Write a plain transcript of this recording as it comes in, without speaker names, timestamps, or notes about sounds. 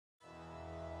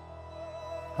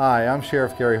Hi, I'm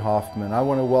Sheriff Gary Hoffman. I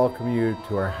want to welcome you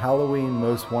to our Halloween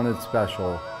Most Wanted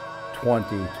Special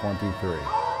 2023.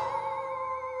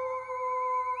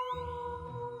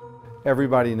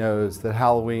 Everybody knows that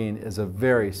Halloween is a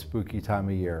very spooky time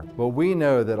of year, but we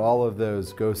know that all of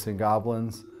those ghosts and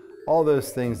goblins, all those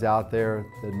things out there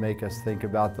that make us think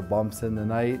about the bumps in the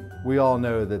night, we all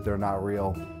know that they're not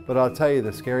real. But I'll tell you,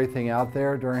 the scary thing out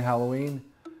there during Halloween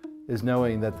is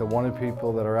knowing that the wanted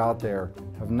people that are out there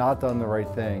have not done the right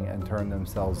thing and turned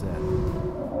themselves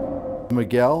in.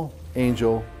 Miguel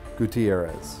Angel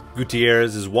Gutierrez.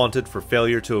 Gutierrez is wanted for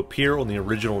failure to appear on the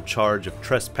original charge of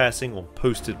trespassing on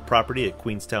posted property at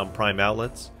Queenstown Prime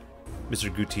Outlets.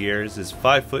 Mr. Gutierrez is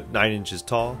 5 foot 9 inches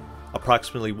tall,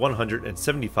 approximately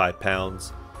 175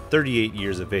 pounds, 38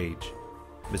 years of age.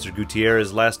 Mr.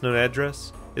 Gutierrez's last known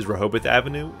address is Rehoboth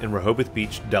Avenue in Rehoboth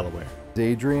Beach, Delaware.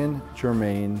 Adrian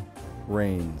Jermaine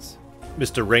Rains.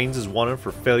 Mr. Rains is wanted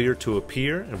for failure to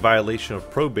appear in violation of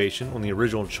probation on the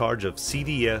original charge of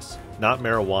CDS, not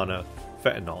marijuana,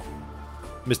 fentanyl.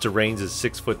 Mr. Rains is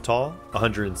 6 foot tall,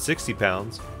 160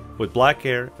 pounds, with black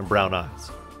hair and brown eyes,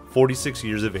 46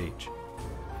 years of age.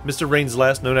 Mr. Rains'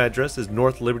 last known address is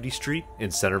North Liberty Street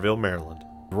in Centerville, Maryland.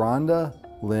 Rhonda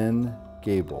Lynn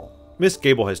Gable. Miss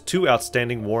Gable has 2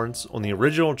 outstanding warrants on the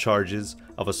original charges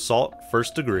of assault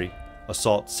first degree,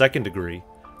 assault second degree,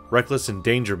 reckless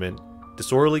endangerment,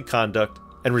 disorderly conduct,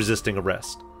 and resisting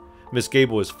arrest. Miss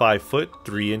Gable is 5 foot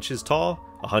 3 inches tall,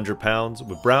 100 pounds,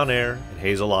 with brown hair and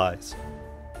hazel eyes,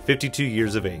 52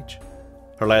 years of age.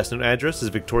 Her last known address is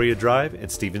Victoria Drive in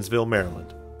Stevensville,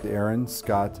 Maryland. Aaron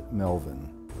Scott Melvin.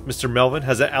 Mr. Melvin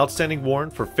has an outstanding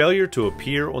warrant for failure to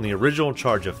appear on the original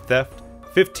charge of theft,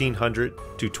 $1,500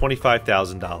 to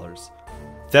 $25,000.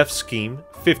 Theft scheme,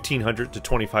 $1,500 to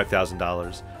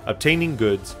 $25,000. Obtaining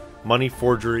goods, money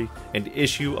forgery, and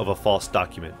issue of a false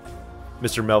document.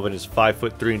 Mr. Melvin is 5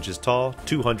 foot 3 inches tall,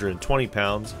 220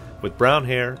 pounds, with brown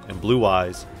hair and blue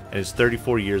eyes, and is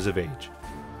 34 years of age.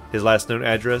 His last known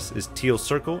address is Teal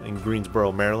Circle in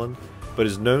Greensboro, Maryland, but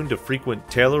is known to frequent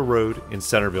Taylor Road in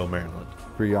Centerville, Maryland.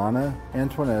 Brianna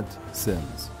Antoinette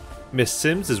Sims. Miss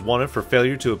Sims is wanted for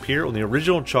failure to appear on the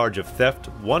original charge of theft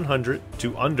 $100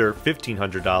 to under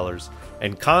 $1,500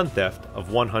 and con theft of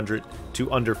 $100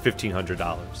 to under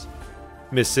 $1,500.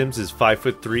 Miss Sims is 5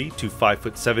 foot 3 to 5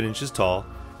 foot 7 inches tall,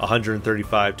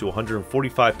 135 to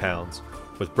 145 pounds,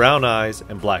 with brown eyes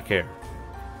and black hair.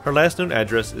 Her last known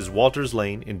address is Walters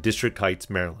Lane in District Heights,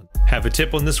 Maryland. Have a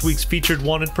tip on this week's featured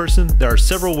wanted person? There are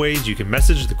several ways you can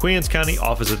message the Queen Anne's County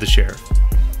Office of the Sheriff.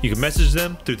 You can message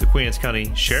them through the Queen Anne's County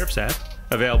Sheriff's app,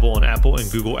 available on Apple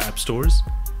and Google App Stores.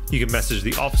 You can message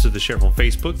the Office of the Sheriff on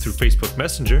Facebook through Facebook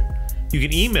Messenger. You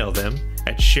can email them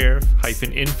at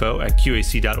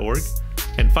sheriff-info@qac.org.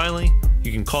 And finally,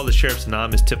 you can call the Sheriff's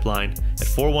Anonymous tip line at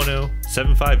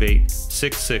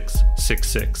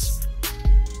 410-758-6666.